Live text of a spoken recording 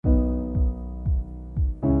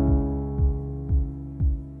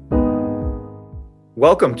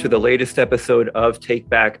Welcome to the latest episode of Take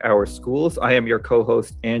Back Our Schools. I am your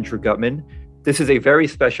co-host, Andrew Gutman. This is a very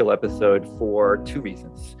special episode for two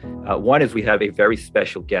reasons. One is we have a very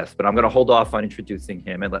special guest, but I'm going to hold off on introducing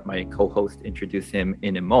him and let my co-host introduce him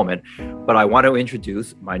in a moment. But I want to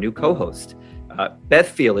introduce my new co-host, Beth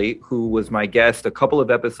Feely, who was my guest a couple of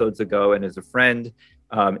episodes ago and is a friend,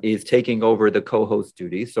 is taking over the co-host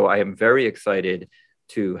duty. So I am very excited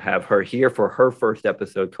to have her here for her first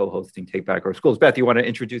episode co-hosting Take Back Our Schools. Beth, you want to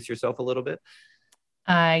introduce yourself a little bit?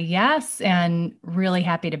 Yes, and really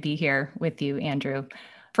happy to be here with you, Andrew.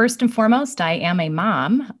 First and foremost, I am a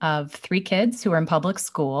mom of 3 kids who are in public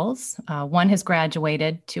schools. One has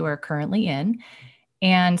graduated, 2 are currently in.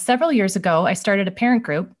 And several years ago, I started a parent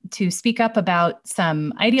group to speak up about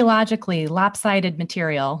some ideologically lopsided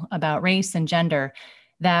material about race and gender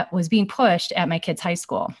that was being pushed at my kids' high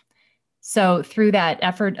school. So through that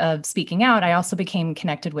effort of speaking out, I also became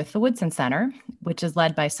connected with the Woodson Center, which is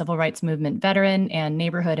led by civil rights movement veteran and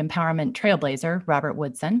neighborhood empowerment trailblazer, Robert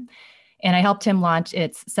Woodson. And I helped him launch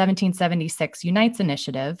its 1776 Unites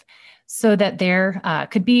initiative so that there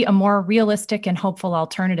could be a more realistic and hopeful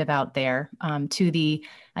alternative out there to the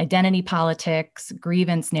identity politics,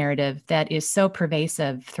 grievance narrative that is so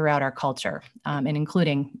pervasive throughout our culture, and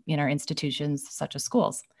including in our institutions such as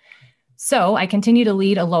schools. So I continue to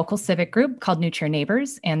lead a local civic group called Nurture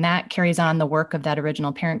Neighbors, and that carries on the work of that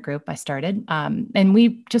original parent group I started. And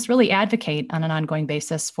we just really advocate on an ongoing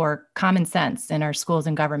basis for common sense in our schools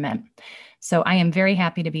and government. So I am very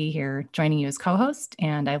happy to be here joining you as co-host,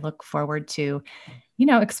 and I look forward to,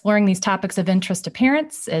 exploring these topics of interest to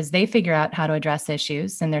parents as they figure out how to address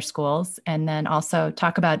issues in their schools, and then also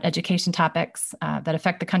talk about education topics that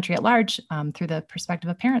affect the country at large through the perspective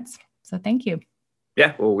of parents. So thank you.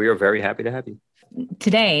 Yeah, well, we are very happy to have you.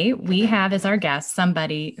 Today, we have as our guest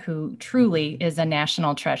somebody who truly is a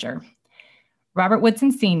national treasure. Robert Woodson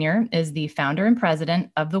Sr. is the founder and president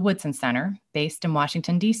of the Woodson Center, based in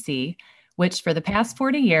Washington, D.C., which for the past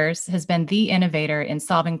 40 years has been the innovator in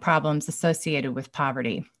solving problems associated with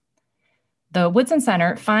poverty. The Woodson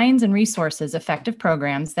Center finds and resources effective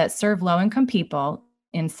programs that serve low-income people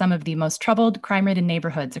in some of the most troubled, crime-ridden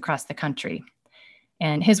neighborhoods across the country.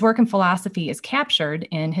 And his work and philosophy is captured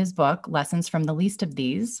in his book, Lessons from the Least of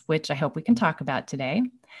These, which I hope we can talk about today.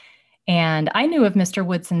 And I knew of Mr.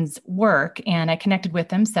 Woodson's work, and I connected with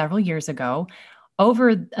him several years ago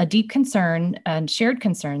over a deep concern and shared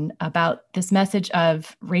concern about this message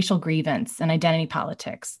of racial grievance and identity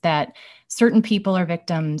politics, that certain people are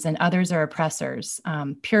victims and others are oppressors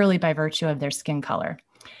purely by virtue of their skin color.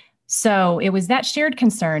 So it was that shared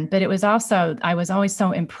concern, but it was also, I was always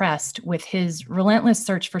so impressed with his relentless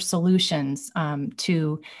search for solutions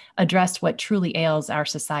to address what truly ails our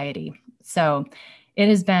society. So it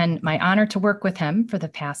has been my honor to work with him for the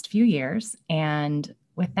past few years. And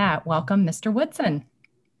with that, welcome, Mr. Woodson.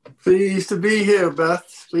 Pleased to be here,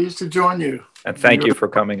 Beth. Pleased to join you. And thank you for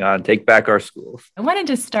coming on Take Back Our Schools. I wanted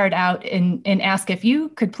to start out and ask if you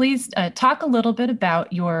could please talk a little bit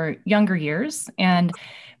about your younger years and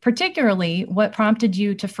particularly what prompted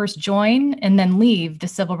you to first join and then leave the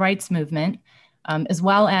civil rights movement, as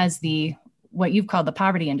well as what you've called the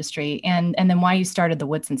poverty industry, and then why you started the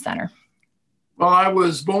Woodson Center. Well, I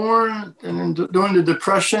was born during the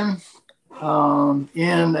Depression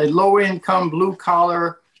in a low-income,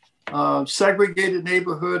 blue-collar, segregated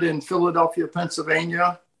neighborhood in Philadelphia,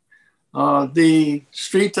 Pennsylvania. The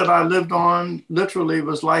street that I lived on literally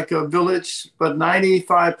was like a village, but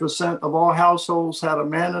 95% of all households had a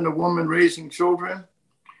man and a woman raising children.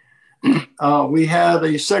 We had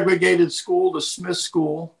a segregated school, the Smith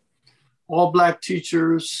School, all Black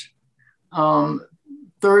teachers.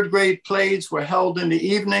 Third grade plays were held in the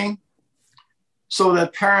evening so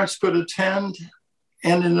that parents could attend.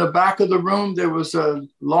 And in the back of the room, there was a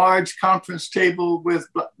large conference table with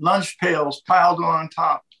lunch pails piled on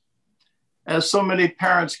top. As so many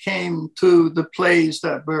parents came to the plays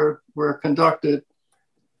that were conducted,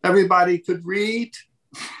 everybody could read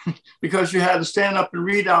because you had to stand up and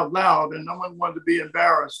read out loud and no one wanted to be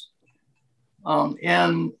embarrassed.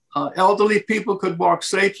 Elderly people could walk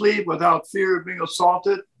safely without fear of being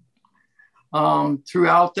assaulted.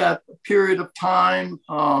 Throughout that period of time,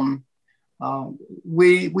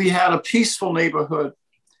 we had a peaceful neighborhood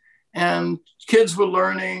and kids were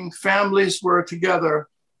learning, families were together.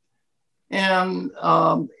 And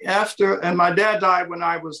my dad died when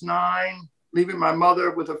I was 9, leaving my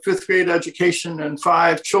mother with a 5th grade education and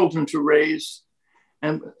 5 children to raise.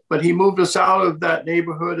 But he moved us out of that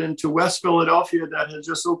neighborhood into West Philadelphia that had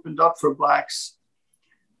just opened up for Blacks.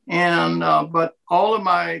 But all of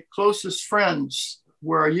my closest friends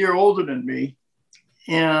were a year older than me.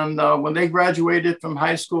 And when they graduated from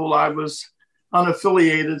high school, I was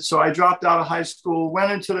unaffiliated. So I dropped out of high school,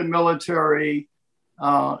 went into the military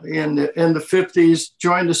in the 50s,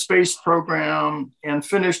 joined the space program and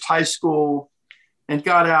finished high school and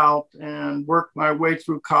got out and worked my way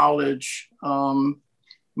through college.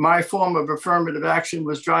 My form of affirmative action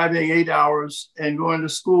was driving 8 hours and going to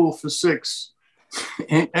school for 6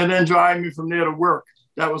 and then driving me from there to work.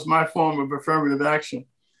 That was my form of affirmative action.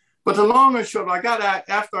 But the long and short,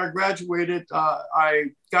 after I graduated, I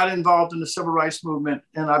got involved in the civil rights movement,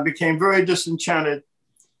 and I became very disenchanted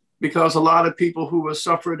because a lot of people who were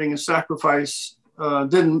suffering and sacrifice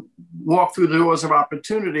didn't walk through the doors of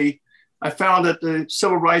opportunity. I found that the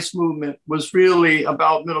civil rights movement was really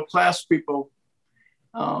about middle-class people.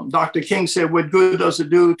 Dr. King said, what good does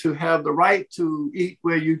it do to have the right to eat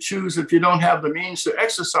where you choose if you don't have the means to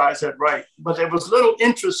exercise that right? But there was little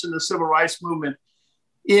interest in the civil rights movement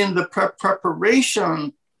in the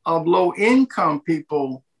preparation of low-income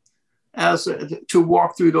people to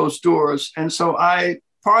walk through those doors. And so I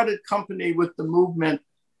parted company with the movement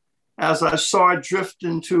as I saw it drift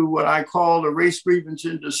into what I call the race grievance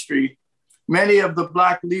industry. Many of the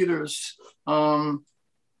Black leaders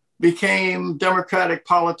became Democratic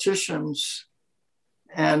politicians.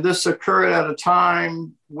 And this occurred at a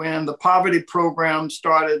time when the poverty program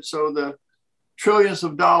started. So the trillions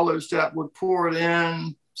of dollars that were poured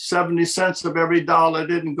in, 70 cents of every dollar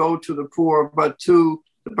didn't go to the poor, but to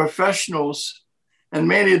the professionals. And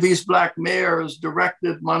many of these Black mayors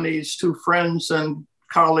directed monies to friends and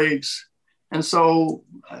colleagues. And so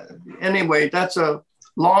anyway, that's a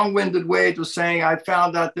long-winded way to saying I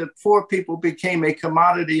found out that poor people became a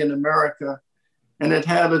commodity in America, and it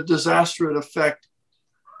had a disastrous effect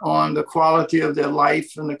on the quality of their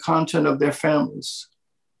life and the content of their families.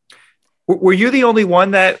 Were you the only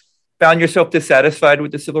one that found yourself dissatisfied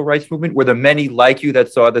with the civil rights movement? Were there many like you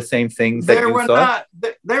that saw the same things that you saw?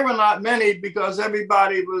 There were not many because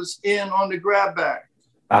everybody was in on the grab bag.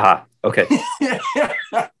 Aha, okay.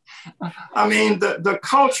 I mean, the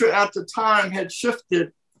culture at the time had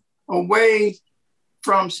shifted away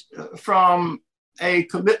from a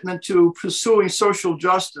commitment to pursuing social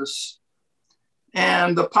justice.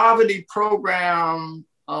 And the poverty program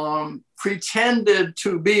pretended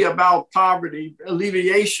to be about poverty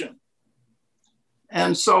alleviation.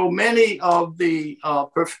 And so many of the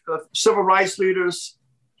civil rights leaders,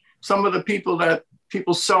 some of the people that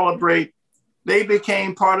people celebrate, they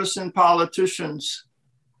became partisan politicians.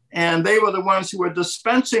 And they were the ones who were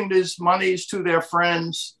dispensing these monies to their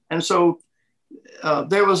friends. And so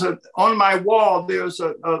there was on my wall, there's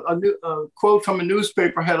a quote from a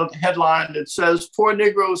newspaper headline that says, "Poor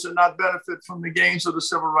Negroes did not benefit from the gains of the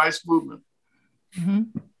civil rights movement."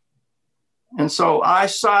 Mm-hmm. And so I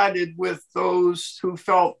sided with those who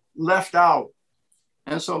felt left out.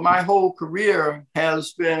 And so my whole career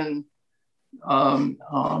has been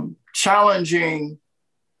challenging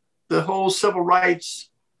the whole civil rights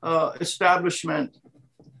establishment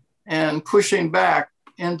and pushing back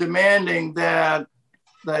and demanding that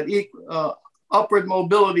upward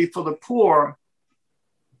mobility for the poor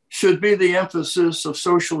should be the emphasis of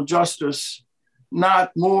social justice,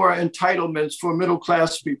 not more entitlements for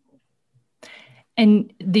middle-class people.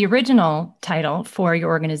 And the original title for your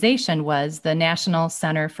organization was the National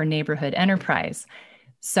Center for Neighborhood Enterprise.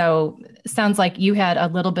 So it sounds like you had a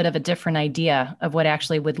little bit of a different idea of what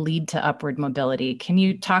actually would lead to upward mobility. Can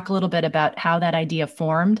you talk a little bit about how that idea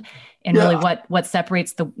formed and really what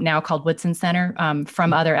separates the now called Woodson Center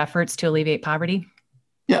from other efforts to alleviate poverty?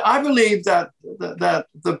 Yeah, I believe that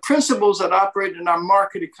the principles that operate in our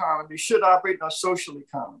market economy should operate in our social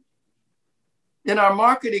economy. In our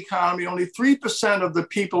market economy, only 3% of the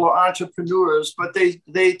people are entrepreneurs, but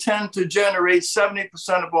they tend to generate 70%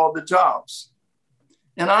 of all the jobs.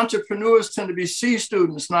 And entrepreneurs tend to be C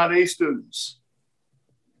students, not A students.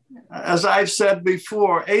 As I've said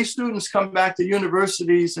before, A students come back to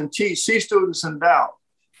universities and teach, C students endow.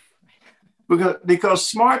 Because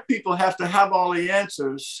smart people have to have all the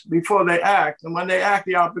answers before they act. And when they act,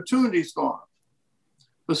 the opportunity's gone.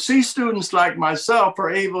 But C students like myself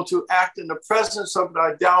are able to act in the presence of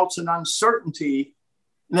our doubts and uncertainty.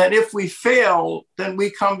 And that if we fail, then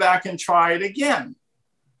we come back and try it again.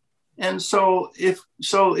 And so if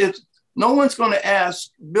no one's going to ask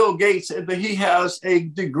Bill Gates if he has a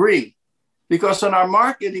degree, because in our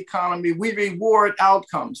market economy, we reward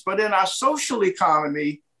outcomes. But in our social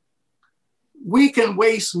economy, we can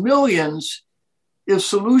waste millions if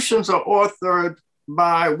solutions are authored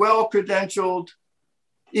by well-credentialed,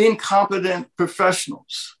 incompetent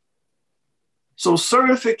professionals. So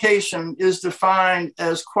certification is defined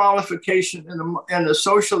as qualification in the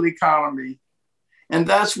social economy. And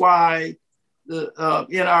that's why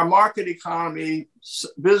in our market economy,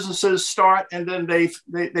 businesses start and then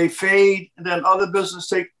they fade, and then other businesses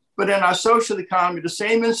take. But in our social economy, the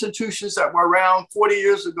same institutions that were around 40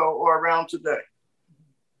 years ago are around today.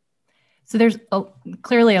 So there's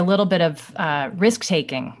clearly a little bit of risk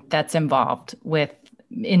taking that's involved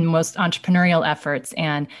in most entrepreneurial efforts.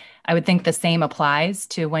 And I would think the same applies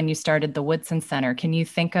to when you started the Woodson Center. Can you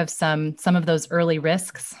think of some of those early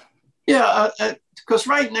risks? Yeah, because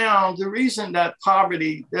right now, the reason that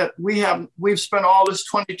poverty, that we've spent all this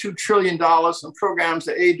 $22 trillion on programs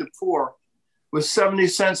to aid the poor, with 70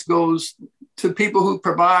 cents goes to people who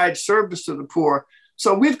provide service to the poor.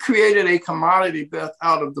 So we've created a commodity, Beth,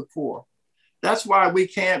 out of the poor. That's why we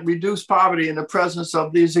can't reduce poverty in the presence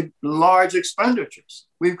of these large expenditures.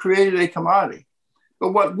 We've created a commodity.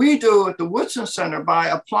 But what we do at the Woodson Center, by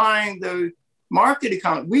applying the market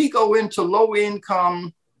economy, we go into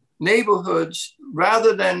low-income neighborhoods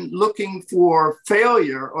rather than looking for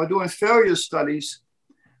failure or doing failure studies.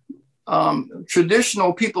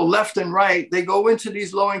 Traditional people left and right, they go into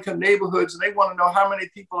these low-income neighborhoods and they want to know how many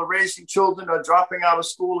people are raising children or dropping out of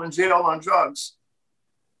school and jail on drugs.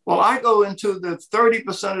 Well, I go into the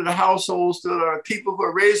 30% of the households that are people who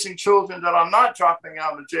are raising children that are not dropping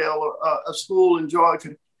out of jail or of school and drugs.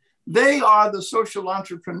 They are the social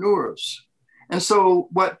entrepreneurs. And so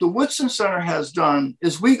what the Woodson Center has done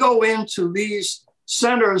is we go into these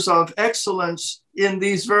centers of excellence in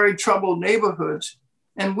these very troubled neighborhoods,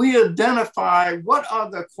 and we identify what are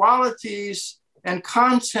the qualities and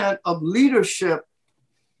content of leadership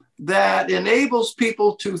that enables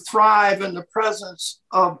people to thrive in the presence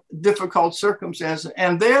of difficult circumstances.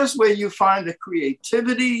 And there's where you find the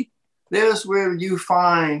creativity. There's where you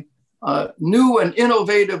find new and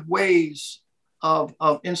innovative ways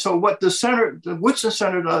and so what the Woodson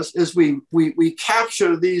Center does is we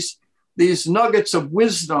capture these nuggets of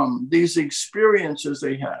wisdom, these experiences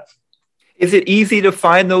they have. Is it easy to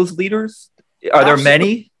find those leaders? Are there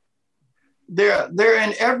many? They're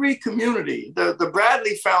in every community. The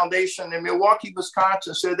Bradley Foundation in Milwaukee,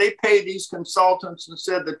 Wisconsin said they paid these consultants and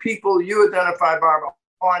said the people you identify, Barbara,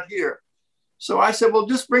 aren't here. So I said, well,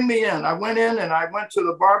 just bring me in. I went in and I went to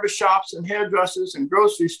the barbershops and hairdressers and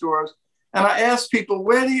grocery stores. And I asked people,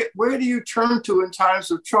 where do you turn to in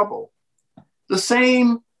times of trouble? The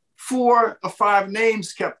same 4 or 5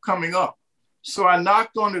 names kept coming up. So I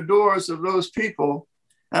knocked on the doors of those people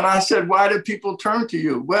and I said, why do people turn to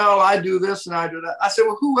you? Well, I do this and I do that. I said,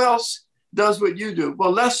 well, who else does what you do?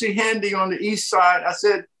 Well, Leslie Handy on the East Side. I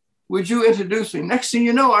said, would you introduce me? Next thing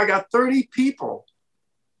you know, I got 30 people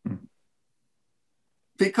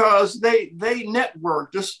because they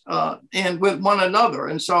network just and with one another.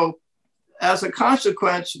 And so as a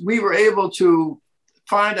consequence, we were able to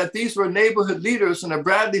find that these were neighborhood leaders, and the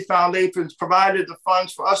Bradley Foundation provided the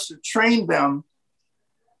funds for us to train them.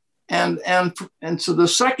 And so the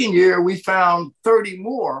second year, we found 30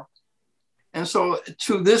 more. And so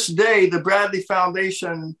to this day, the Bradley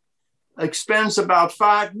Foundation expends about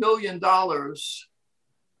 $5 million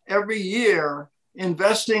every year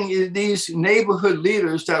investing in these neighborhood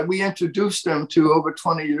leaders that we introduced them to over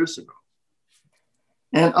 20 years ago,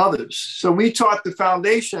 and others. So we taught the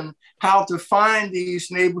foundation how to find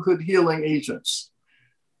these neighborhood healing agents.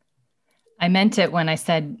 I meant it when I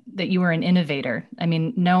said that you were an innovator. I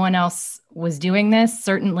mean, no one else was doing this.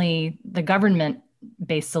 Certainly the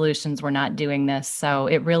government-based solutions were not doing this. So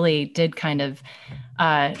it really did kind of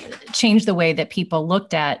change the way that people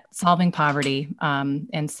looked at solving poverty.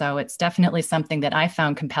 And so it's definitely something that I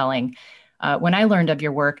found compelling when I learned of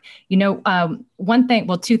your work. You know,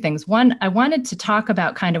 two things. One, I wanted to talk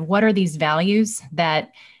about kind of what are these values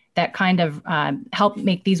that kind of help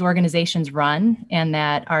make these organizations run, and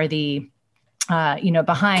that are the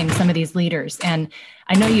behind some of these leaders. And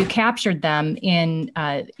I know you captured them in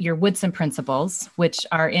your Woodson principles, which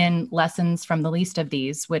are in Lessons from the Least of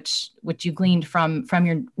These, which you gleaned from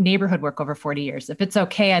your neighborhood work over 40 years. If it's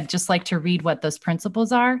okay, I'd just like to read what those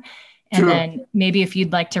principles are. And Sure. Then maybe if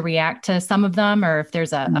you'd like to react to some of them, or if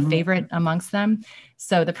there's a favorite amongst them.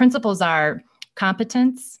 So the principles are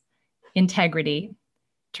competence, integrity,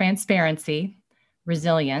 transparency,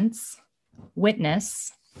 resilience,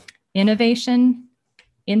 witness, innovation,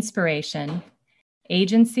 inspiration,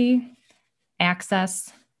 agency,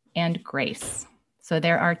 access, and grace. So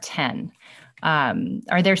there are 10.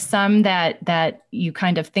 Are there some that you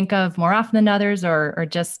kind of think of more often than others, or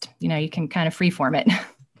just, you can kind of freeform it?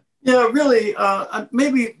 Yeah, really,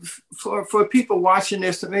 maybe for people watching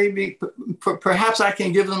this, maybe perhaps I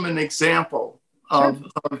can give them an example of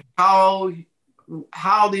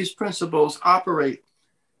how these principles operate.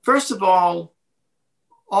 First of all,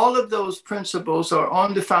 all of those principles are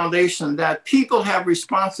on the foundation that people have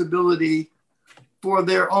responsibility for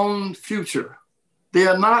their own future. They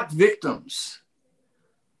are not victims.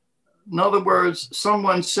 In other words,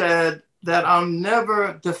 someone said that I'm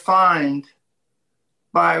never defined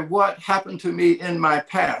by what happened to me in my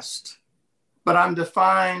past, but I'm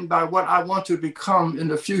defined by what I want to become in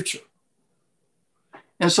the future.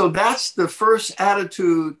 And so that's the first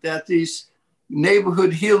attitude that these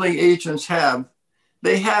neighborhood healing agents have.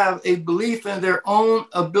 They have a belief in their own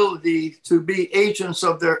ability to be agents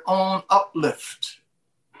of their own uplift.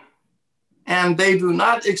 And they do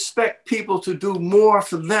not expect people to do more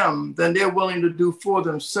for them than they're willing to do for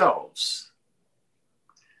themselves.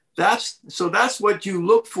 That's what you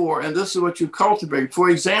look for, and this is what you cultivate. For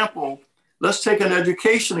example, let's take an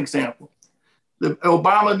education example. The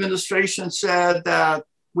Obama administration said that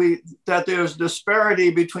there's disparity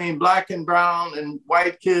between Black and brown and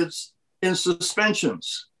white kids in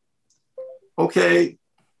suspensions. Okay,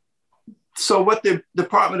 so what the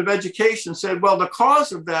Department of Education said, well, the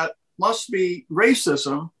cause of that must be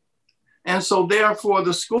racism. And so therefore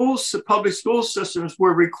the schools, public school systems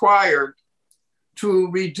were required to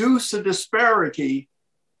reduce the disparity,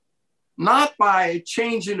 not by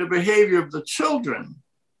changing the behavior of the children,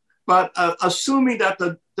 but assuming that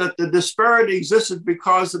the disparity existed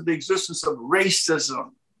because of the existence of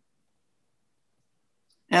racism.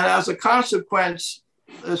 And as a consequence,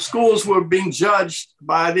 schools were being judged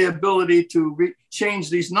by their ability to change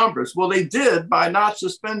these numbers. Well, they did by not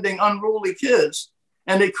suspending unruly kids,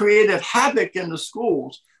 and it created havoc in the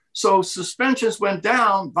schools. So suspensions went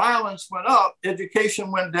down, violence went up,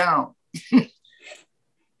 education went down.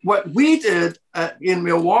 What we did in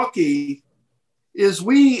Milwaukee is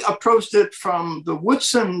we approached it from the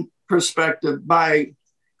Woodson perspective by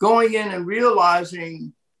going in and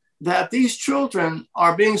realizing that these children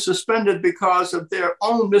are being suspended because of their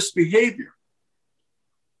own misbehavior.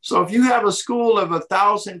 So if you have a school of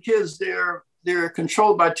 1,000 kids, they're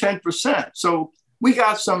controlled by 10%. So we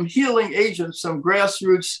got some healing agents, some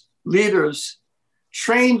grassroots leaders,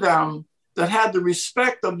 trained them that had the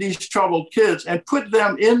respect of these troubled kids and put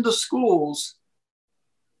them in the schools,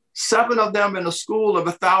 7 of them in a school of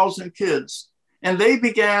 1,000 kids. And they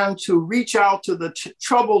began to reach out to the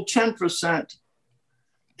troubled 10%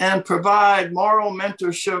 and provide moral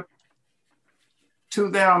mentorship to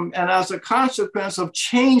them. And as a consequence of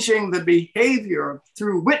changing the behavior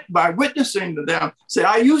by witnessing to them, say,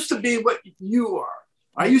 I used to be what you are.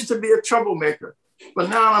 I used to be a troublemaker, but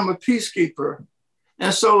now I'm a peacekeeper.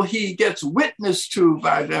 And so he gets witnessed to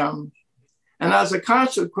by them. And as a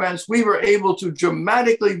consequence, we were able to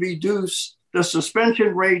dramatically reduce the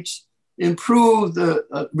suspension rates, improve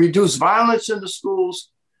reduce violence in the schools.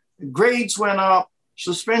 Grades went up,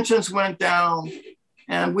 suspensions went down,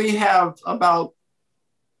 and we have about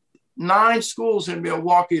 9 schools in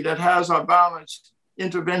Milwaukee that has our violence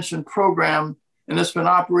intervention program, and it's been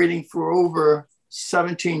operating for over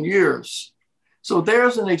 17 years. So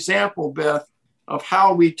there's an example, Beth, of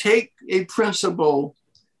how we take a principle,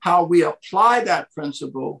 how we apply that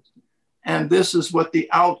principle, and this is what the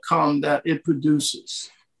outcome that it produces.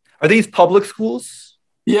 Are these public schools?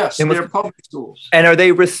 Yes, they're public schools. And are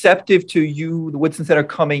they receptive to you, the Woodson Center,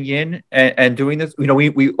 coming in and doing this? You know,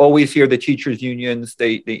 we always hear the teachers' unions,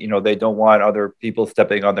 they don't want other people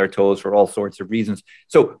stepping on their toes for all sorts of reasons.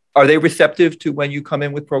 So are they receptive to when you come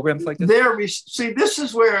in with programs like this? See, this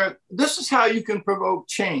is how you can provoke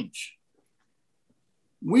change.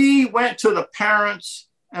 We went to the parents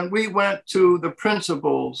and we went to the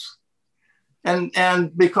principals,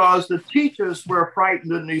 and because the teachers were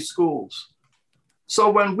frightened in these schools. So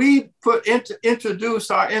when we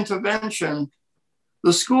introduced our intervention,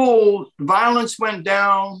 the school violence went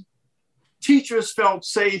down, teachers felt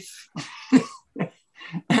safe.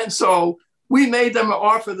 And so we made them an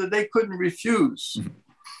offer that they couldn't refuse.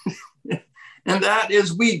 And that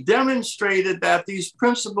is, we demonstrated that these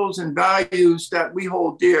principles and values that we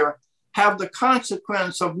hold dear have the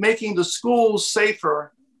consequence of making the schools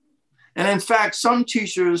safer. And in fact, some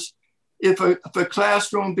teachers, if a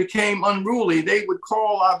classroom became unruly, they would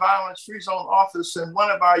call our violence-free zone office, and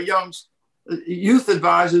one of our young youth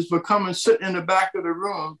advisors would come and sit in the back of the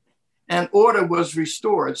room, and order was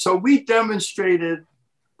restored. So we demonstrated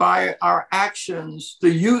by our actions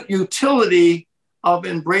the utility of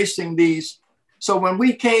embracing these. So when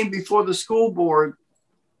we came before the school board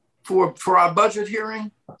for our budget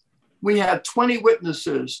hearing, we had 20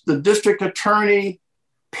 witnesses, the district attorney,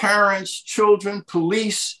 parents, children,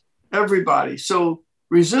 police, everybody. So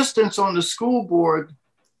resistance on the school board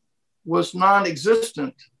was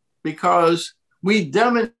non-existent because we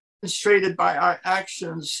demonstrated by our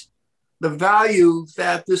actions the value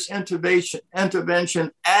that this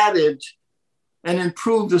intervention added and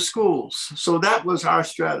improved the schools. So that was our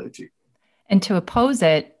strategy. And to oppose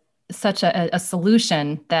it, such a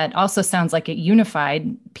solution that also sounds like it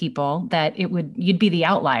unified people, that you'd be the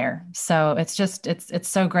outlier. So it's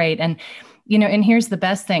so great. And, and here's the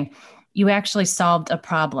best thing. You actually solved a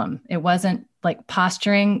problem. It wasn't like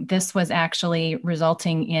posturing. This was actually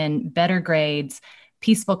resulting in better grades,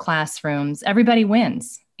 peaceful classrooms. Everybody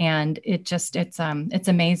wins. And it's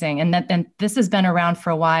amazing. And this has been around for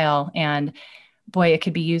a while, and boy, it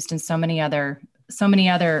could be used in so many other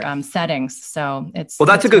settings. So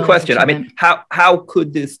that's a good question. I mean, how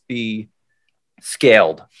could this be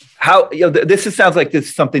scaled? Sounds like this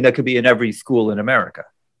is something that could be in every school in America,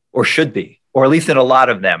 or should be, or at least in a lot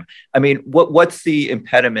of them. I mean, what's the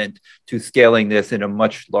impediment to scaling this in a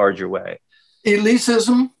much larger way?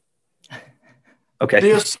 Elitism. Okay.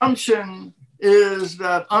 The assumption is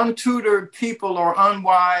that untutored people are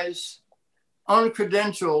unwise,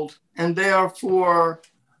 uncredentialed, and therefore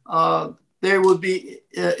they would be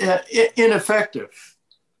ineffective.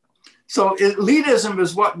 So elitism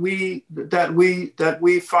is what we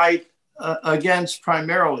fight against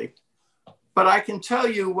primarily. But I can tell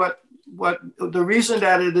you what the reason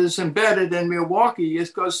that it is embedded in Milwaukee is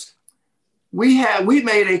because we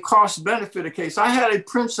made a cost benefit case. I had a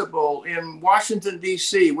principal in Washington,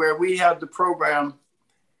 D.C., where we had the program.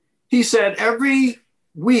 He said every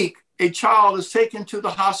week a child is taken to the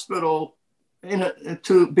hospital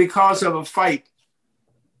because of a fight.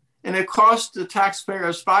 And it cost the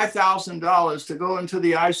taxpayers $5,000 to go into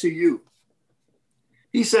the ICU.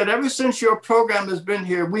 He said, ever since your program has been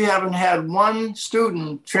here, we haven't had one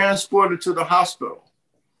student transported to the hospital.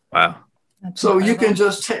 Wow. So you can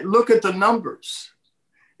just look at the numbers.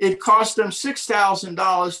 It cost them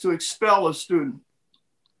 $6,000 to expel a student.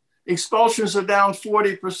 Expulsions are down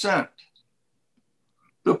 40%.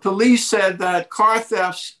 The police said that car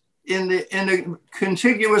thefts in the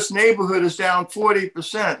contiguous neighborhood is down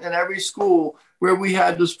 40% in every school where we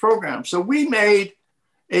had this program. So we made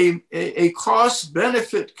a cost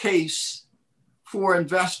benefit case for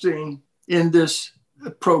investing in this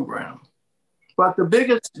program. But the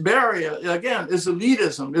biggest barrier, again, is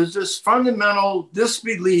elitism. Is this fundamental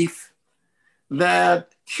disbelief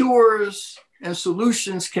that cures and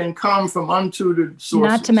solutions can come from untutored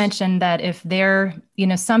sources. Not to mention that if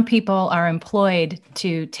some people are employed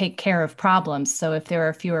to take care of problems. So if there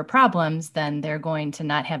are fewer problems, then they're going to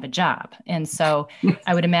not have a job. And so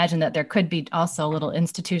I would imagine that there could be also a little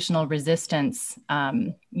institutional resistance,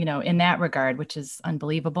 in that regard, which is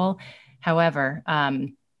unbelievable. However,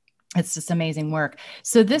 it's just amazing work.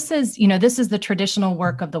 So this is the traditional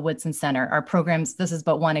work of the Woodson Center. Our programs, this is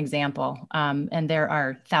but one example, and there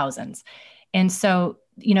are thousands. And so,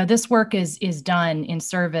 this work is done in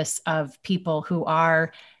service of people who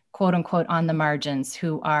are, quote unquote, on the margins,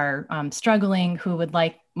 who are struggling, who would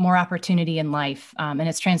like more opportunity in life, and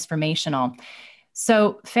it's transformational.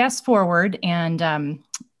 So fast forward and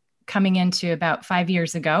coming into about 5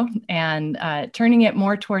 years ago and turning it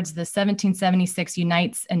more towards the 1776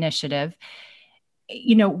 Unites initiative,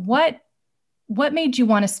 what made you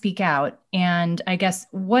want to speak out? And I guess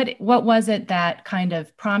what was it that kind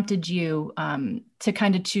of prompted you to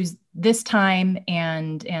kind of choose this time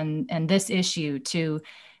and this issue to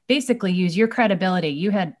basically use your credibility?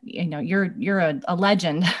 You had, you're a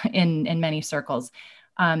legend in many circles.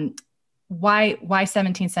 Why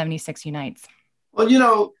 1776 Unites?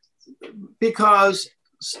 Well, because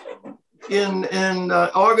in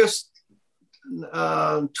August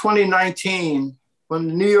 2019, when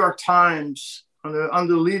the New York Times, under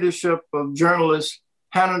the leadership of journalist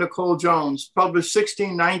Hannah Nicole Jones, published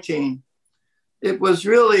 1619, it was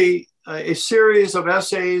really a series of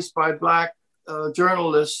essays by Black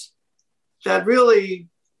journalists that really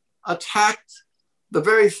attacked the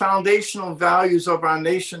very foundational values of our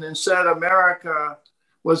nation and said America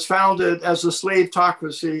was founded as a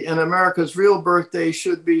slavetocracy and America's real birthday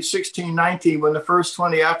should be 1619, when the first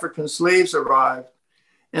 20 African slaves arrived.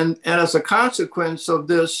 And as a consequence of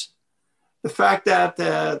this, the fact that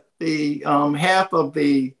the half of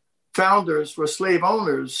the founders were slave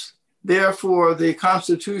owners, therefore the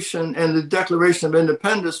Constitution and the Declaration of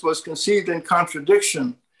Independence was conceived in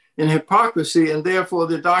contradiction, in hypocrisy, and therefore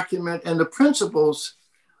the document and the principles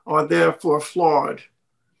are therefore flawed.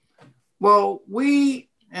 Well,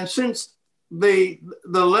 since the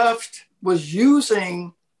left was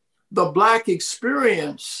using the Black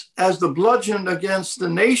experience as the bludgeon against the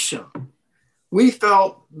nation, we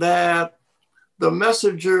felt that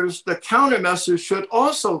the counter message should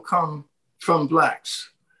also come from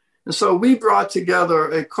Blacks. And so we brought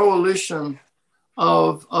together a coalition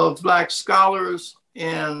of Black scholars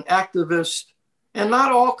and activists, and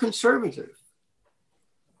not all conservative,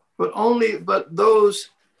 but those,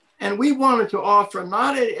 and we wanted to offer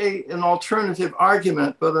not an alternative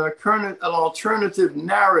argument, but an alternative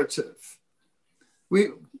narrative.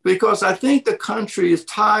 Because I think the country is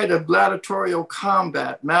tired of gladiatorial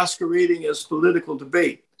combat masquerading as political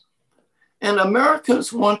debate. And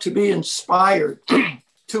Americans want to be inspired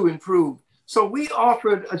to improve. So we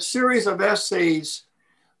offered a series of essays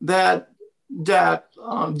that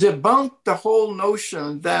debunked the whole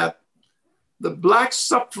notion that the Black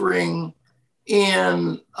suffering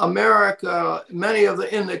in America, in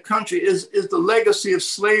the country, is the legacy of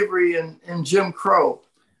slavery and Jim Crow.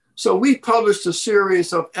 So we published a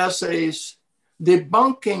series of essays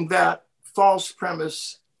debunking that false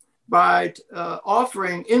premise by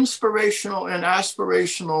offering inspirational and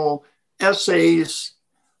aspirational essays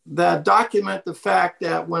that document the fact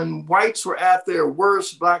that when whites were at their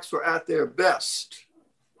worst, Blacks were at their best.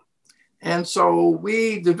 And so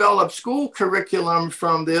we developed school curriculum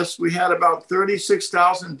from this. We had about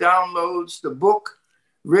 36,000 downloads. The book,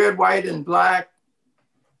 Red, White, and Black,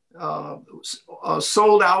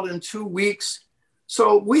 sold out in 2 weeks.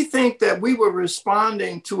 So we think that we were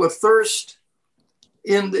responding to a thirst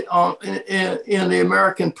in the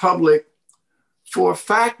American public for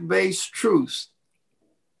fact-based truth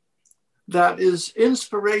that is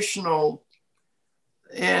inspirational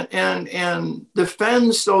and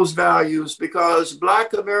defends those values, because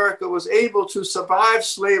Black America was able to survive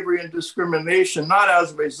slavery and discrimination, not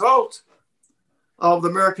as a result of the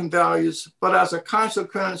American values, but as a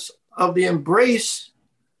consequence of the embrace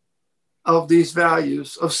of these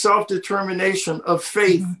values, of self-determination, of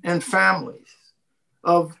faith and families,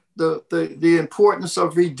 of the importance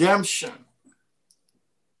of redemption.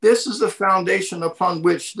 This is the foundation upon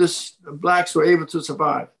which Blacks were able to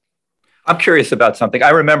survive. I'm curious about something. I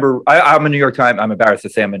remember, I'm embarrassed to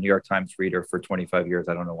say I'm a New York Times reader for 25 years.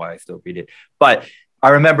 I don't know why I still read it. But I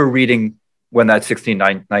remember reading when that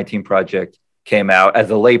 1619 Project came out.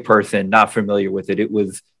 As a layperson, not familiar with it, it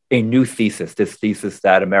was a new thesis, this thesis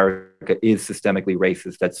that America is systemically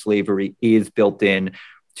racist, that slavery is built in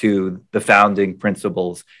to the founding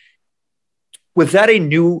principles. Was that a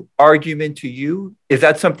new argument to you? Is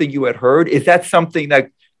that something you had heard? Is that something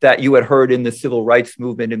that you had heard in the civil rights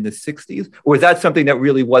movement in the 60s? Or is that something that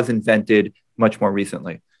really was invented much more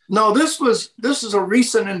recently? No, this is a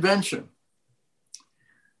recent invention.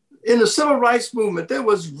 In the civil rights movement, there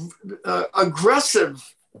was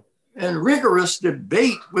aggressive and rigorous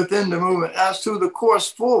debate within the movement as to the course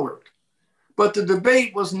forward. But the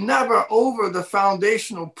debate was never over the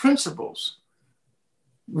foundational principles.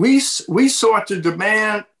 We sought to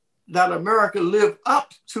demand that America live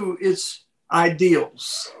up to its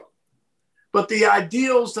ideals, but the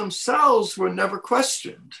ideals themselves were never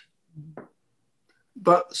questioned.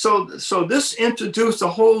 But so this introduced a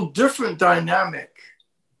whole different dynamic.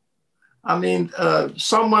 I mean,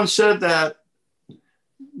 someone said that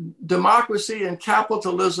democracy and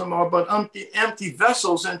capitalism are but empty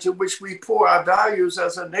vessels into which we pour our values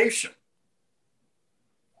as a nation.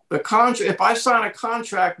 If I sign a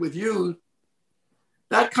contract with you,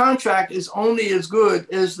 that contract is only as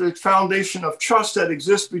good as the foundation of trust that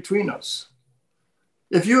exists between us.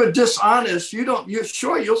 If you are dishonest, you're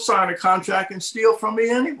sure you'll sign a contract and steal from me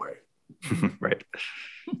anyway. Right.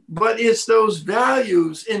 But it's those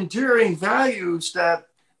values, enduring values,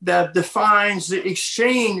 that defines the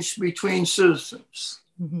exchange between citizens.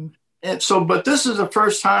 Mm-hmm. And so, but this is the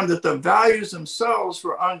first time that the values themselves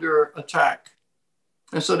were under attack.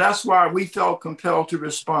 And so that's why we felt compelled to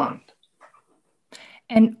respond.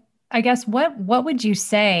 And I guess what would you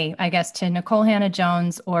say, I guess, to Nikole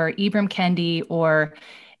Hannah-Jones or Ibram Kendi or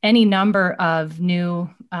any number of new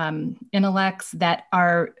intellects that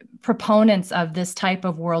are proponents of this type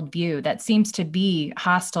of worldview that seems to be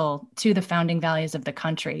hostile to the founding values of the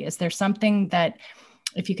country? Is there something that,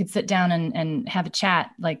 if you could sit down and have a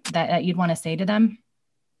chat like that you'd want to say to them?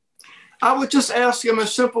 I would just ask them a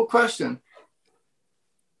simple question.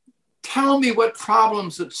 Tell me what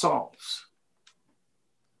problems it solves.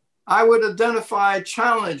 I would identify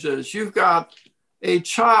challenges. You've got a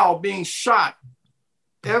child being shot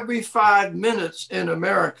every 5 minutes in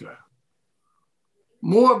America.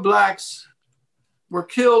 More Blacks were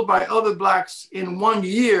killed by other Blacks in 1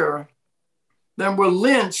 year than were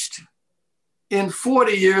lynched in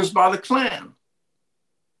 40 years by the Klan.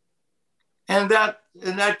 And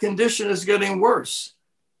that condition is getting worse.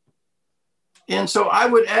 And so I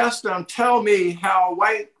would ask them, tell me how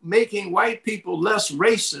making white people less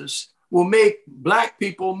racist will make Black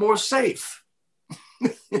people more safe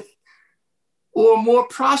or more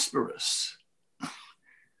prosperous.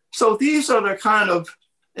 So these are the kind of,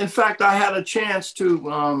 in fact, I had a chance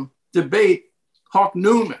to debate Hawk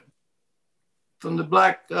Newman from the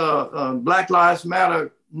Black Lives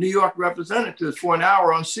Matter New York representatives for an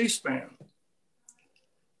hour on C-SPAN.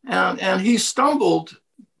 And he stumbled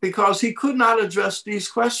because he could not address these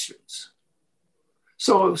questions.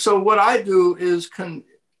 So what I do is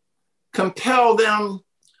compel them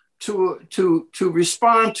to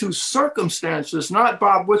respond to circumstances, not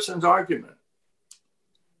Bob Whitson's argument.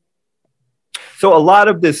 So a lot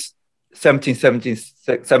of this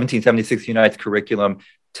 1776 Unites curriculum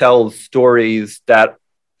tells stories that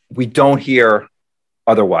we don't hear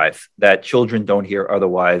otherwise, that children don't hear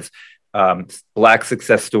otherwise, Black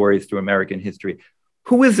success stories through American history.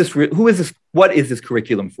 Who is this? What is this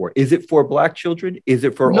curriculum for? Is it for Black children? Is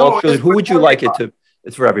it for all children? Who would you like it to?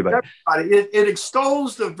 It's for everybody. It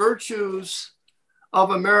extols the virtues of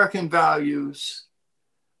American values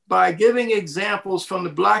by giving examples from the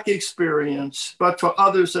Black experience, but for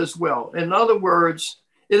others as well. In other words,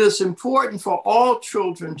 it is important for all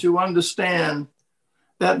children to understand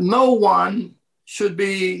that no one should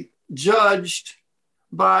be judged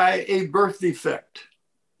by a birth defect,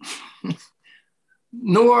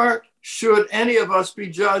 nor should any of us be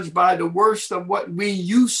judged by the worst of what we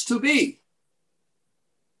used to be.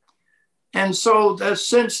 And so that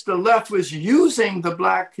since the left was using the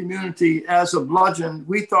Black community as a bludgeon,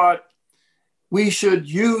 we thought we should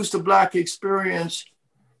use the Black experience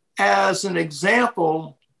as an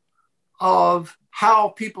example of how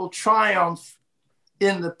people triumph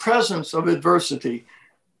in the presence of adversity.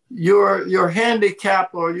 Your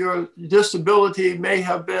handicap or your disability may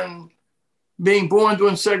have been being born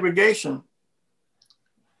during segregation,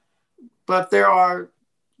 but the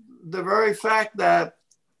very fact that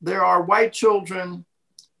there are white children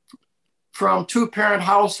from two-parent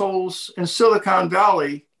households in Silicon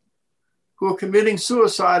Valley who are committing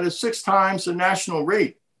suicide at 6 times the national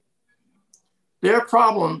rate. Their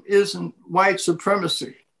problem isn't white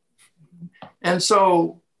supremacy. And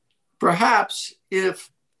so perhaps if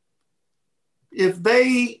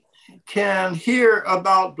they can hear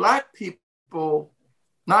about Black people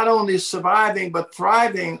not only surviving, but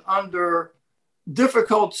thriving under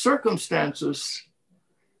difficult circumstances,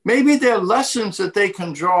 maybe there are lessons that they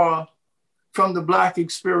can draw from the Black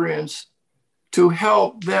experience to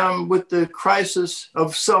help them with the crisis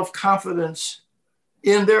of self-confidence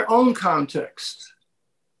in their own context.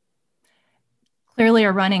 Clearly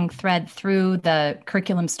a running thread through the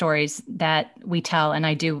curriculum stories that we tell, and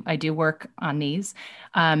I do work on these,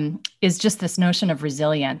 is just this notion of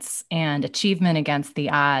resilience and achievement against the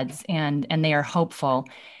odds, and they are hopeful.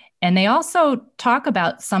 And they also talk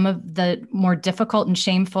about some of the more difficult and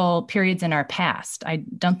shameful periods in our past. I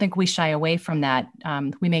don't think we shy away from that.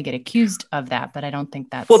 We may get accused of that, but I don't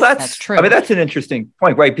think that's true. I mean, that's an interesting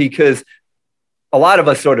point, right? Because a lot of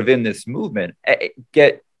us sort of in this movement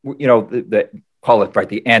get, call it, right,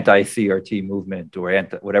 the anti-CRT movement or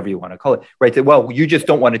whatever you want to call it, right? That, well, you just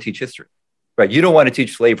don't want to teach history, right? You don't want to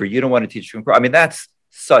teach slavery. You don't want to teach Jim Crow. I mean, that's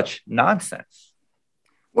such nonsense.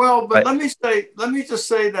 Well, but let me just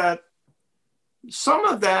say that some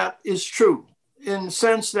of that is true in the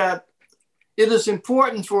sense that it is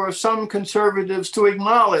important for some conservatives to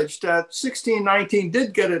acknowledge that 1619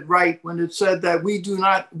 did get it right when it said that we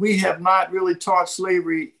have not really taught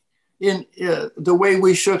slavery in the way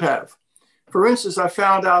we should have. For instance, I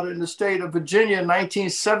found out in the state of Virginia in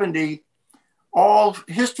 1970, all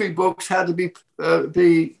history books had to be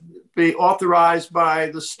authorized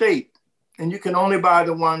by the state. And you can only buy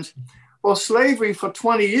the ones. Well, slavery for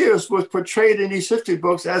 20 years was portrayed in these history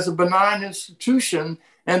books as a benign institution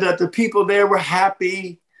and that the people there were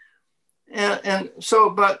happy. And that's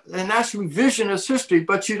revisionist history,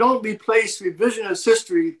 but you don't replace revisionist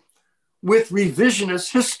history with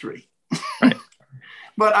revisionist history. Right.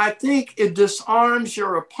 But I think it disarms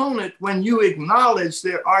your opponent when you acknowledge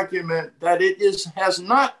their argument that it has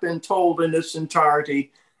not been told in its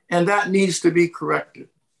entirety, and that needs to be corrected.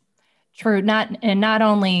 True. Not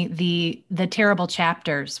only the terrible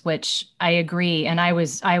chapters, which I agree, and I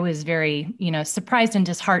was very surprised and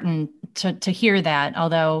disheartened to hear that.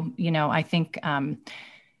 Although I think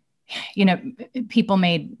people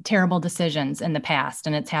made terrible decisions in the past,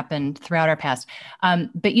 and it's happened throughout our past.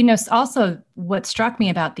 But also what struck me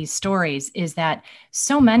about these stories is that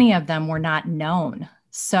so many of them were not known.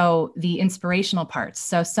 So the inspirational parts.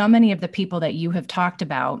 So many of the people that you have talked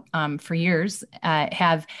about for years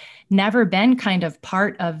have never been kind of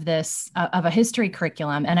part of this, of a history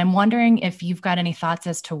curriculum. And I'm wondering if you've got any thoughts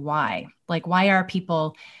as to why. Like, why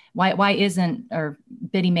isn't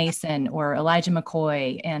Biddy Mason or Elijah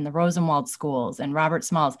McCoy and the Rosenwald schools and Robert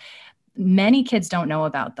Smalls, many kids don't know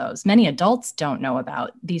about those. Many adults don't know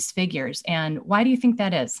about these figures. And why do you think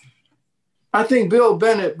that is? I think Bill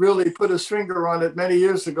Bennett really put his finger on it many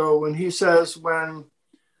years ago when he says when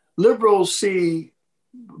liberals see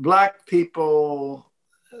Black people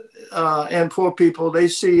and poor people, they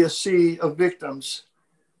see a sea of victims.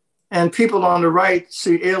 And people on the right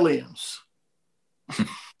see aliens.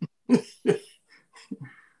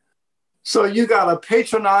 So you got a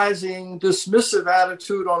patronizing, dismissive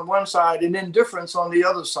attitude on one side and indifference on the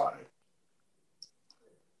other side.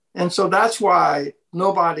 And so that's why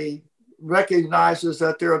nobody recognizes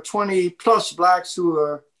that there are 20 plus Blacks who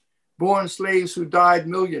are born slaves who died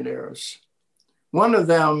millionaires. One of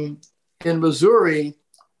them in Missouri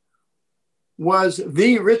was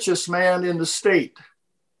the richest man in the state.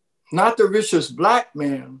 Not the richest Black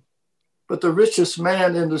man, but the richest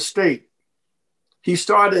man in the state. He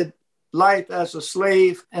started life as a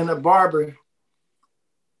slave and a barber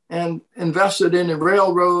and invested in the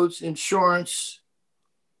railroads, insurance,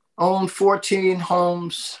 owned 14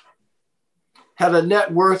 homes, had a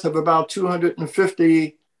net worth of about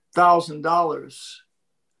 $250,000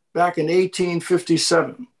 back in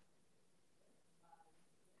 1857.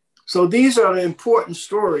 So these are the important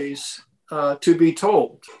stories to be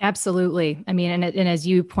told. Absolutely. I mean, and as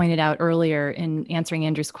you pointed out earlier in answering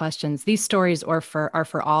Andrew's questions, these stories are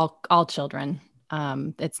for all children.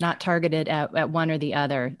 It's not targeted at one or the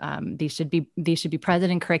other. These should be present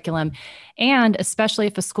in curriculum, and especially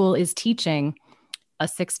if a school is teaching a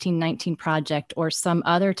 1619 project or some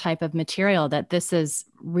other type of material, that this is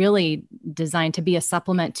really designed to be a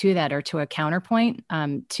supplement to that or to a counterpoint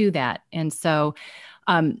to that. And so,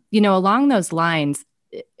 along those lines,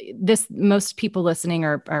 most people listening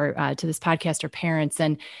are to this podcast are parents,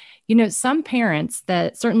 and some parents,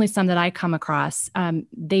 that certainly some that I come across,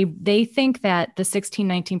 they think that the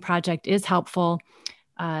 1619 project is helpful,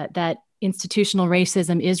 that institutional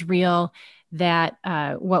racism is real, that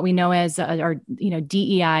what we know as our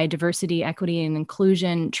DEI, diversity, equity, and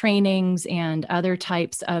inclusion trainings and other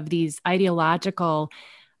types of these ideological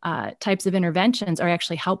types of interventions are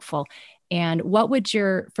actually helpful. And what would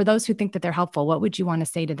for those who think that they're helpful, what would you want to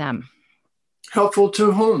say to them? Helpful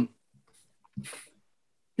to whom?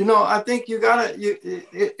 I think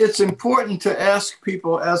it's important to ask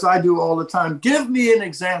people, as I do all the time, give me an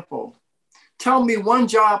example. Tell me one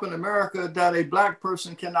job in America that a Black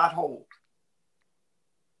person cannot hold.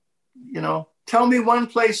 Tell me one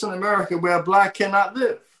place in America where a Black cannot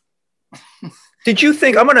live. Did you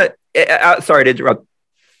think, sorry to interrupt.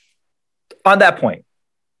 On that point,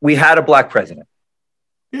 we had a Black president,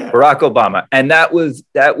 Barack Obama, and that was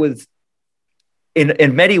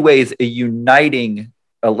in many ways a uniting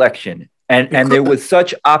election. And there was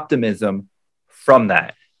such optimism from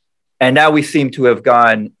that. And now we seem to have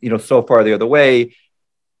gone, so far the other way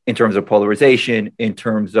in terms of polarization, in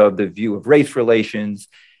terms of the view of race relations.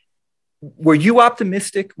 Were you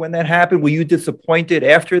optimistic when that happened? Were you disappointed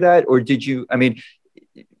after that? Or did you,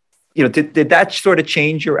 did that sort of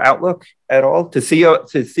change your outlook at all to see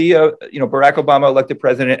Barack Obama elected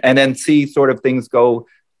president and then see sort of things go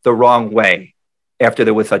the wrong way after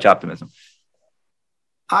there was such optimism?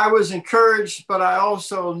 I was encouraged, but I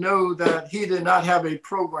also know that he did not have a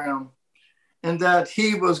program and that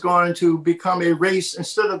he was going to become a race,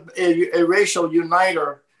 instead of a racial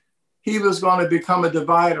uniter, he was going to become a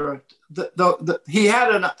divider.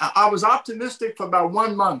 I was optimistic for about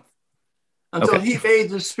 1 month until he made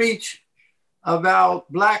the speech about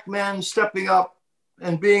Black men stepping up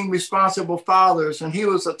and being responsible fathers. And he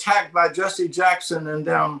was attacked by Jesse Jackson and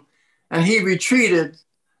them. And he retreated,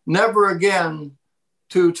 never again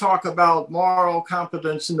to talk about moral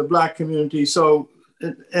competence in the Black community. So,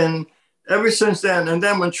 and ever since then, and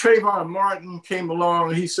then when Trayvon Martin came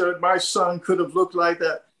along, he said, my son could have looked like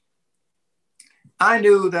that. I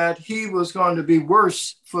knew that he was going to be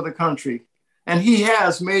worse for the country. And he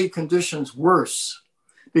has made conditions worse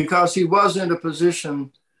because he was in a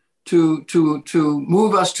position to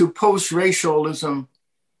move us to post-racialism.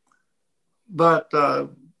 But,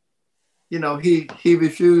 he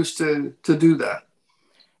refused to do that.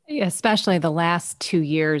 Especially the last 2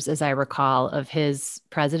 years, as I recall, of his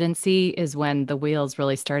presidency is when the wheels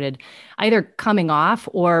really started either coming off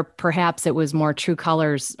or perhaps it was more true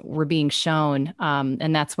colors were being shown.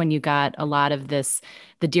 And that's when you got a lot of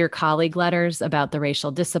the Dear Colleague letters about the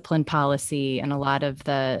racial discipline policy and a lot of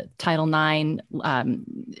the Title IX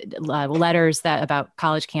letters about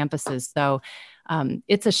college campuses. So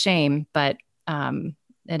it's a shame, but at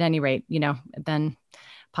any rate, then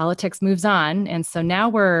politics moves on. And so now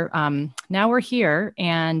we're here.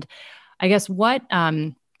 And I guess what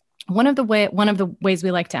one of the ways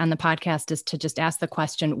we like to end the podcast is to just ask the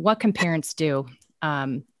question, what can parents do?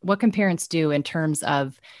 What can parents do in terms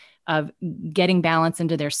of getting balance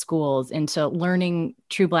into their schools, into learning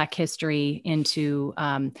true Black history, into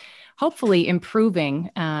hopefully improving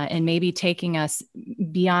and maybe taking us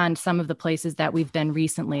beyond some of the places that we've been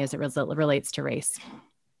recently as it relates to race?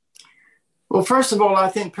 Well, first of all, I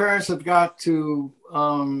think parents have got to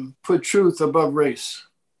put truth above race.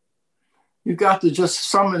 You've got to just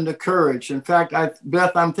summon the courage. In fact,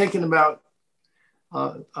 Beth, I'm thinking about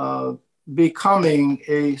becoming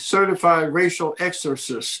a certified racial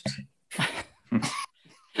exorcist.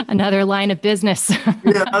 Another line of business.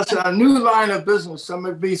 Yeah, that's a new line of business. I'm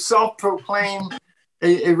going to be self-proclaimed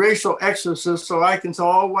a racial exorcist, so I can tell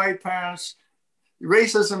all white parents,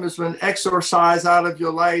 racism has been exorcised out of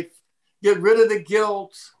your life. Get rid of the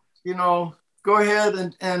guilt, go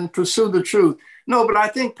ahead and pursue the truth. No, but I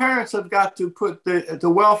think parents have got to put the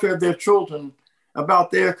welfare of their children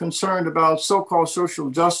about their concern about so-called social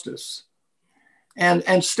justice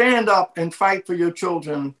and stand up and fight for your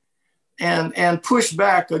children and push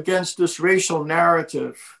back against this racial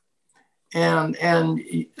narrative and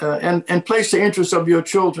place the interests of your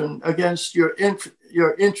children against your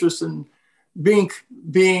interest in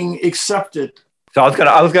being accepted. So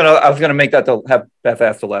I was gonna make that to have Beth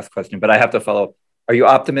ask the last question, but I have to follow up. Are you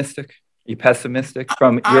optimistic? Are you pessimistic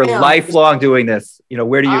from your lifelong doing this?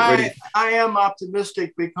 Where do you? I am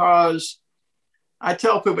optimistic because I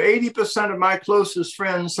tell people 80% of my closest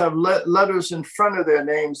friends have letters in front of their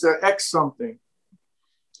names. They're X something,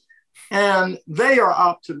 and they are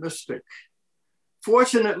optimistic.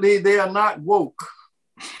 Fortunately, they are not woke.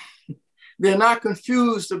 They're not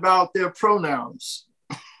confused about their pronouns.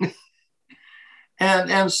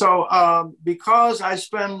 And so because I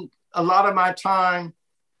spend a lot of my time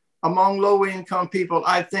among low-income people,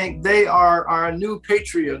 I think they are our new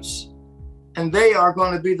patriots, and they are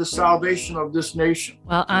going to be the salvation of this nation.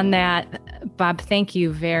 Well, on that, Bob, thank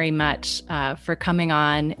you very much for coming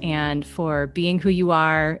on and for being who you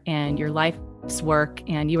are and your life's work.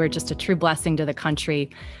 And you are just a true blessing to the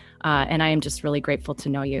country. And I am just really grateful to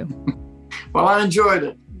know you. Well, I enjoyed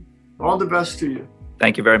it. All the best to you.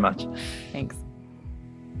 Thank you very much. Thanks.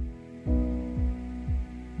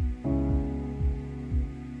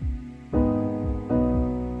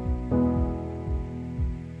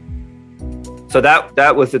 So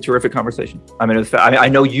that was a terrific conversation. I mean, I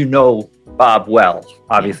know you know Bob well,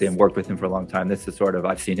 obviously, yes, and worked with him for a long time. This is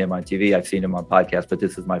I've seen him on TV, I've seen him on podcasts, but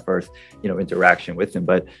this is my first, interaction with him.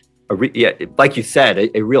 But like you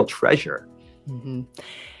said, a real treasure. Mm-hmm.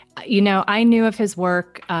 I knew of his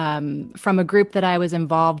work from a group that I was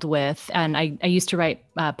involved with, and I used to write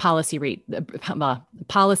policy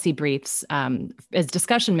briefs as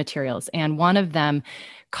discussion materials. And one of them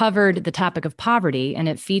covered the topic of poverty, and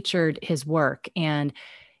it featured his work. And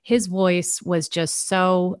his voice was just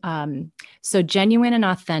so genuine and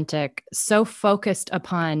authentic, so focused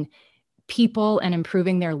upon people and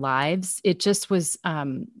improving their lives. It just was,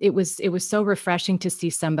 it was so refreshing to see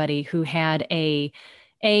somebody who had an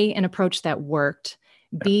approach that worked,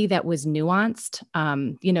 B, that was nuanced.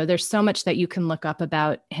 There's so much that you can look up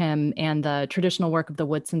about him and the traditional work of the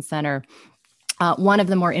Woodson Center. One of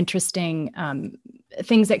the more interesting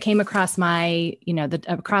things that came across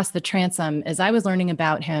across the transom as I was learning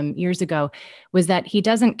about him years ago was that he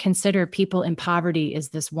doesn't consider people in poverty as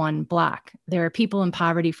this one block. There are people in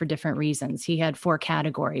poverty for different reasons. He had 4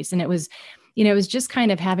 categories, and it was just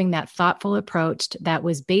kind of having that thoughtful approach that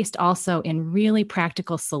was based also in really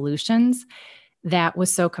practical solutions that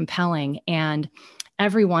was so compelling. And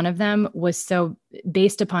every one of them was so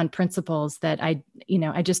based upon principles that I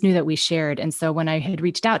just knew that we shared. And so when I had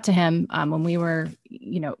reached out to him, when we were,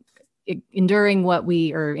 encountering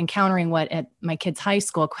what at my kids' high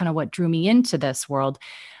school, kind of what drew me into this world,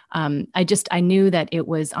 I knew that it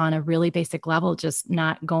was on a really basic level, just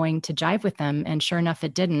not going to jive with them. And sure enough,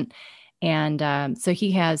 it didn't. And so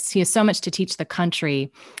he has so much to teach the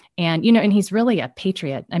country, and and he's really a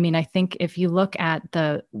patriot. I mean, I think if you look at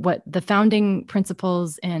the founding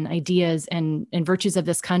principles and ideas and virtues of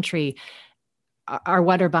this country are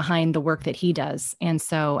what are behind the work that he does. And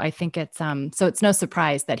so I think it's no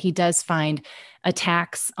surprise that he does find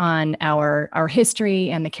attacks on our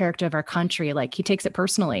history and the character of our country. Like, he takes it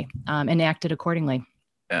personally and acted accordingly.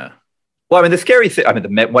 Yeah. Well, I mean, the scary thing,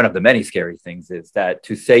 one of the many scary things is that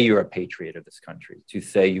to say you're a patriot of this country, to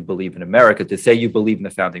say you believe in America, to say you believe in the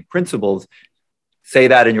founding principles, say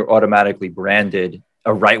that and you're automatically branded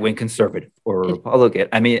a right-wing conservative or a Republican.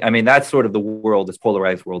 I mean, that's sort of the world, this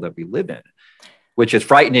polarized world that we live in, which is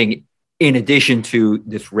frightening in addition to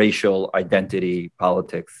this racial identity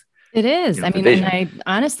politics It is. I mean, and I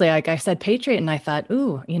honestly, like I said, patriot, and I thought,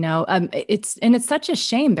 ooh, it's such a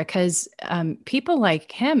shame because people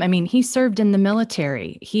like him, I mean, he served in the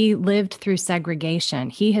military. He lived through segregation.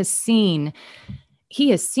 He has seen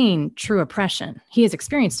true oppression. He has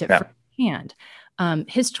experienced it firsthand.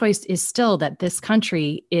 His choice is still that this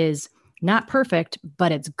country is not perfect,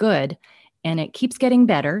 but it's good, and it keeps getting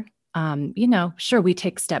better. Sure, we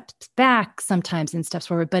take steps back sometimes and steps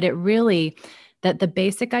forward, but it really, that the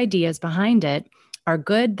basic ideas behind it are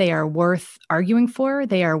good. They are worth arguing for.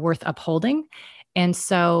 They are worth upholding. And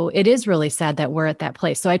so it is really sad that we're at that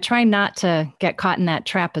place. So I try not to get caught in that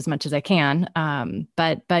trap as much as I can.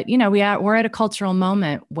 But we're at a cultural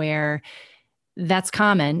moment where that's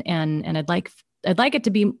common, and I'd like it to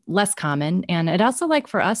be less common. And I'd also like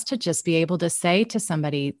for us to just be able to say to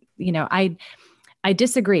somebody, I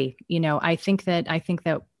disagree. I think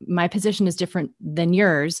that my position is different than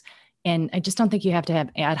yours. And I just don't think you have to have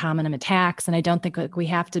ad hominem attacks. And I don't think we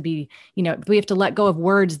have to be, we have to let go of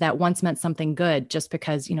words that once meant something good just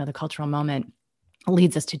because, the cultural moment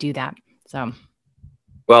leads us to do that. So.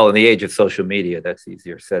 Well, in the age of social media, that's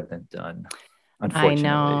easier said than done. Unfortunately,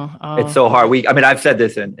 I know. It's so hard. I've said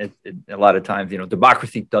this in a lot of times,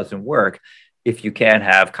 democracy doesn't work if you can't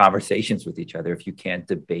have conversations with each other, if you can't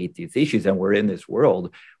debate these issues. And we're in this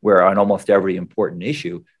world where on almost every important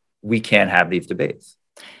issue, we can't have these debates.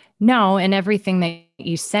 No, and everything that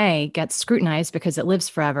you say gets scrutinized because it lives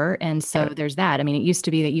forever. And so there's that. I mean, it used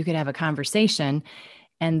to be that you could have a conversation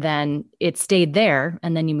and then it stayed there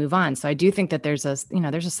and then you move on. So I do think that there's a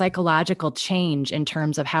psychological change in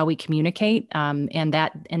terms of how we communicate, and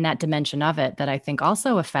that dimension of it that I think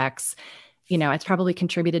also affects, it's probably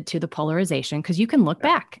contributed to the polarization, because you can look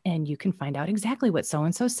back and you can find out exactly what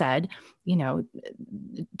so-and-so said,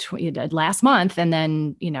 last month, and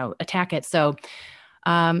then, attack it. So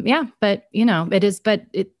but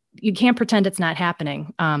you can't pretend it's not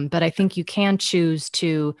happening. But I think you can choose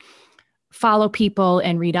to follow people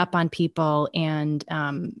and read up on people and,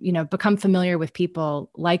 become familiar with people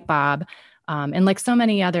like Bob, and like so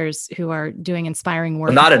many others who are doing inspiring work.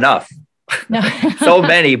 Well, not enough. No. So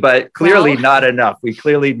many, but clearly not enough. We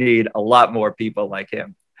clearly need a lot more people like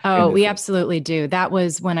him. Oh, we absolutely do. That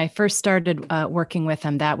was when I first started working with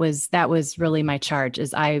him. That was really my charge,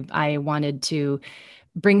 is I wanted to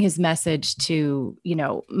bring his message to,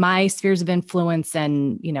 my spheres of influence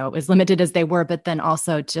and, as limited as they were, but then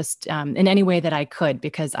also just in any way that I could,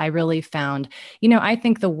 because I really found, I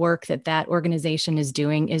think the work that organization is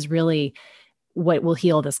doing is really what will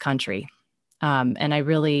heal this country. And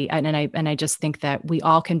I just think that we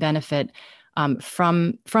all can benefit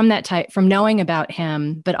from that type, from knowing about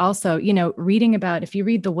him, but also, reading about, if you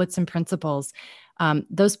read the Woodson Principles,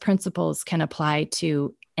 those principles can apply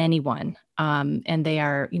to anyone. And they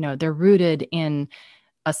are, they're rooted in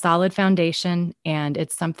a solid foundation, and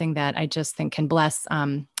it's something that I just think can bless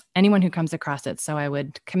anyone who comes across it. So I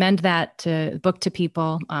would commend that book to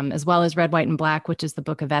people, as well as Red, White, and Black, which is the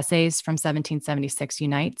book of essays from 1776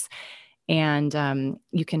 Unites. And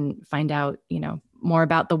you can find out, more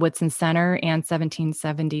about the Woodson Center and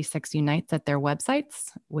 1776 Unites at their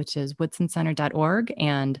websites, which is woodsonscenter.org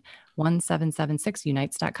and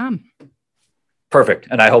 1776unites.com. Perfect.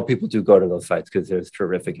 And I hope people do go to those sites because there's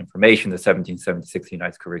terrific information. The 1776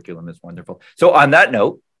 Unites curriculum is wonderful. So on that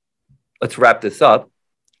note, let's wrap this up.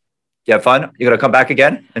 You have fun? You're going to come back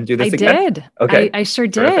again and do this again? I did. Okay. I sure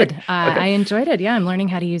did. Okay. I enjoyed it. Yeah. I'm learning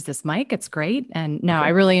how to use this mic. It's great. And no, I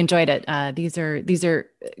really enjoyed it. These are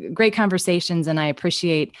great conversations, and I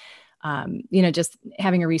appreciate, just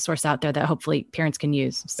having a resource out there that hopefully parents can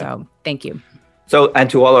use. So thank you. So, and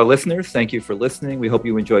to all our listeners, thank you for listening. We hope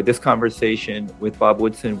you enjoyed this conversation with Bob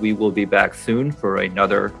Woodson. We will be back soon for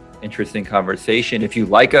another interesting conversation. If you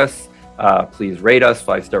like us, please rate us,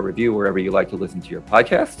 5-star review wherever you like to listen to your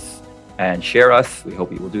podcasts, and share us. We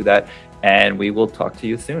hope you will do that. And we will talk to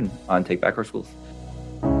you soon on Take Back Our Schools.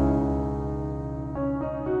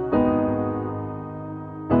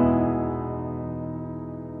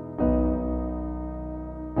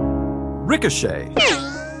 Ricochet.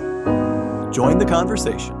 Join the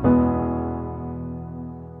conversation.